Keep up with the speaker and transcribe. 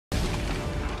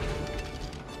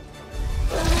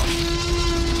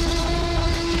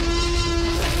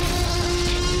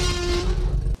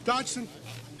Dodgson!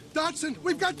 Dodgson!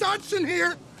 We've got Dodgson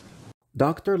here!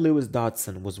 Dr. Lewis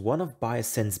Dodgson was one of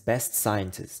Biosyn's best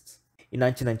scientists. In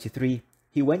 1993,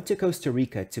 he went to Costa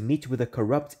Rica to meet with a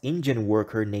corrupt InGen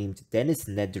worker named Dennis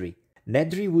Nedry.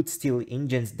 Nedry would steal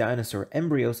InGen's dinosaur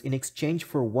embryos in exchange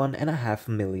for $1.5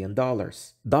 million.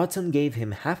 Dodgson gave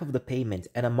him half of the payment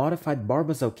and a modified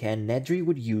Barbazan Nedry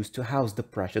would use to house the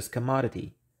precious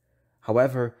commodity.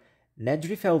 However,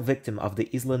 Nedry fell victim of the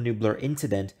Isla Nublar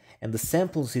incident and the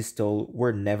samples he stole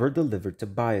were never delivered to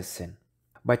Biosyn.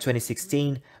 By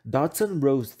 2016, Dodgson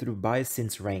rose through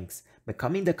Biosyn's ranks,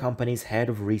 becoming the company's head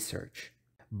of research.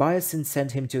 Biosyn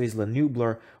sent him to Isla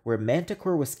Nublar, where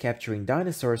Manticore was capturing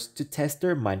dinosaurs to test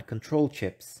their mind control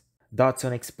chips.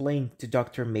 Dodgson explained to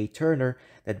Dr. May Turner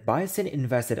that Biosyn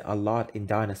invested a lot in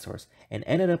dinosaurs and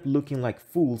ended up looking like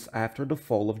fools after the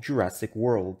fall of Jurassic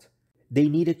World. They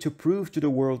needed to prove to the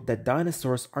world that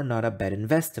dinosaurs are not a bad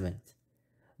investment.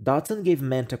 Dodgson gave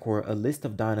Manticore a list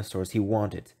of dinosaurs he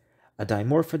wanted: a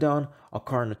Dimorphodon, a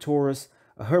Carnotaurus,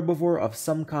 a herbivore of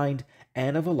some kind,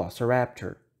 and a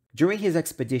Velociraptor. During his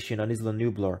expedition on Isla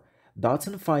Nublar,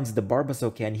 Dodgson finds the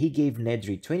Barbazan he gave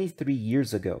Nedry 23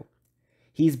 years ago.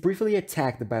 He is briefly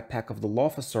attacked by a pack of the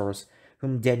Dilophosaurs,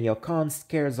 whom Daniel Kahn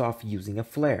scares off using a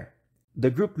flare. The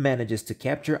group manages to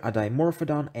capture a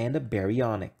Dimorphodon and a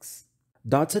Baryonyx.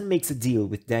 Dodgson makes a deal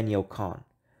with Daniel Kahn.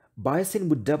 Biosyn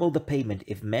would double the payment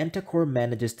if Manticore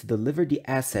manages to deliver the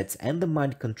assets and the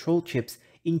mind control chips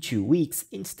in 2 weeks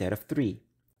instead of 3.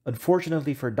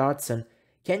 Unfortunately for Dodgson,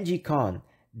 Kenji Kahn,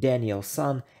 Daniel's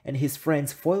son, and his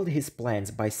friends foiled his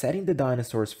plans by setting the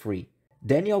dinosaurs free.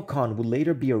 Daniel Kahn would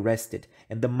later be arrested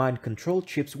and the mind control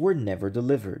chips were never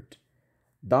delivered.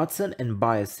 Dodgson and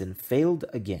Biosyn failed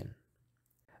again.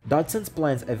 Dodgson's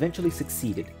plans eventually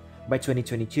succeeded. By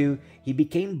 2022, he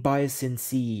became Biosyn's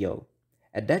CEO.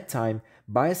 At that time,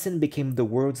 Biosyn became the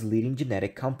world's leading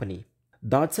genetic company.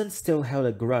 Dodgson still held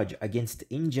a grudge against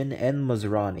InGen and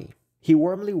Masrani. He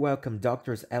warmly welcomed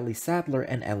Drs. Ellie Sattler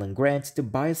and Alan Grant to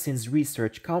Biosyn's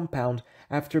research compound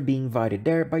after being invited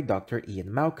there by Dr.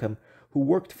 Ian Malcolm, who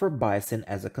worked for Biosyn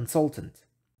as a consultant.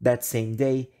 That same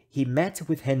day, he met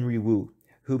with Henry Wu,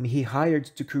 whom he hired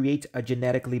to create a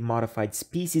genetically modified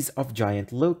species of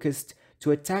giant locust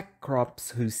to attack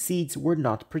crops whose seeds were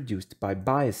not produced by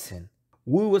Biosyn.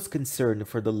 Wu was concerned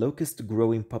for the locust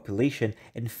growing population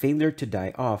and failure to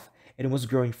die off, and was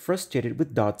growing frustrated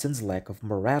with Dodson's lack of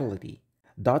morality.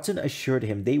 Dodgson assured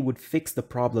him they would fix the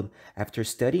problem after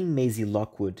studying Maisie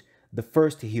Lockwood, the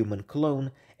first human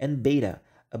clone, and Beta,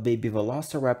 a baby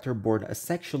velociraptor born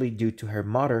asexually due to her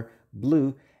mother,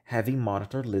 Blue, having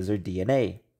monitor lizard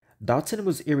DNA. Dodgson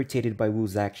was irritated by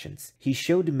Wu's actions. He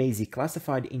showed Maisie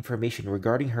classified information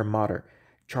regarding her mother,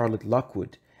 Charlotte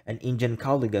Lockwood, an InGen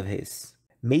colleague of his.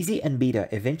 Maisie and Beta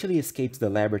eventually escaped the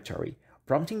laboratory,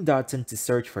 prompting Dodgson to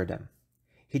search for them.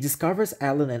 He discovers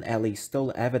Alan and Ellie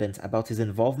stole evidence about his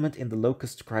involvement in the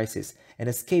Locust crisis and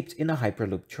escaped in a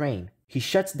Hyperloop train. He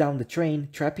shuts down the train,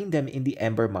 trapping them in the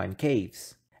Ember Mine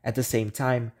caves. At the same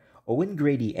time, Owen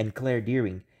Grady and Claire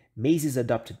Deering, Maisie's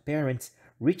adopted parents,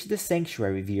 reach the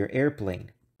sanctuary via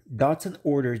airplane. Dodgson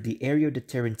orders the aerial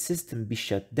deterrent system be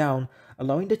shut down,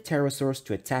 allowing the pterosaurs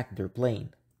to attack their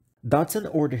plane. Dodgson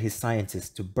ordered his scientists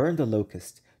to burn the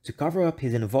locust to cover up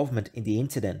his involvement in the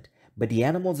incident, but the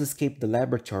animals escaped the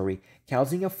laboratory,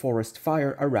 causing a forest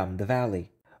fire around the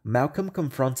valley. Malcolm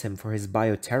confronts him for his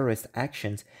bioterrorist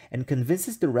actions and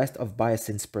convinces the rest of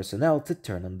Biosyn's personnel to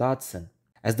turn on Dodgson.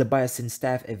 As the Biosyn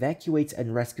staff evacuates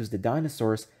and rescues the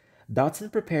dinosaurs, Dodgson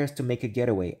prepares to make a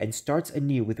getaway and starts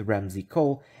anew with Ramsey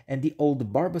Cole and the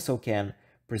old Barbazan,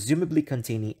 presumably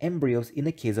containing embryos in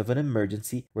the case of an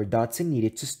emergency where Dodgson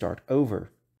needed to start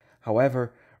over.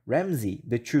 However, Ramsey,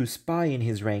 the true spy in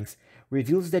his ranks,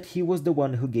 reveals that he was the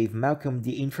one who gave Malcolm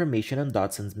the information on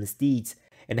Dodson's misdeeds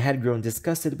and had grown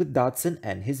disgusted with Dodgson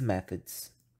and his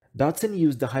methods. Dodgson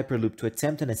used the Hyperloop to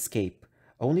attempt an escape,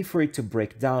 only for it to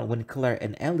break down when Claire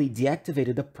and Ellie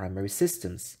deactivated the primary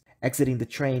systems. Exiting the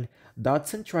train,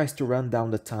 Dodgson tries to run down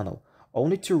the tunnel,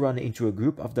 only to run into a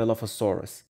group of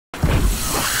Dilophosaurus,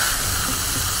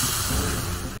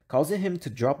 causing him to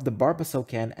drop the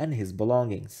Barbazan and his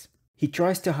belongings. He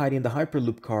tries to hide in the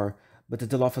Hyperloop car, but the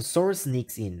Dilophosaurus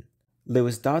sneaks in.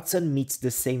 Lewis Dodgson meets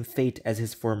the same fate as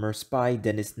his former spy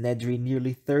Dennis Nedry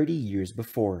nearly 30 years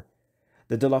before.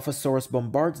 The Dilophosaurus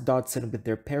bombards Dodgson with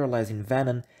their paralyzing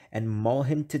venom and maul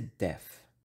him to death.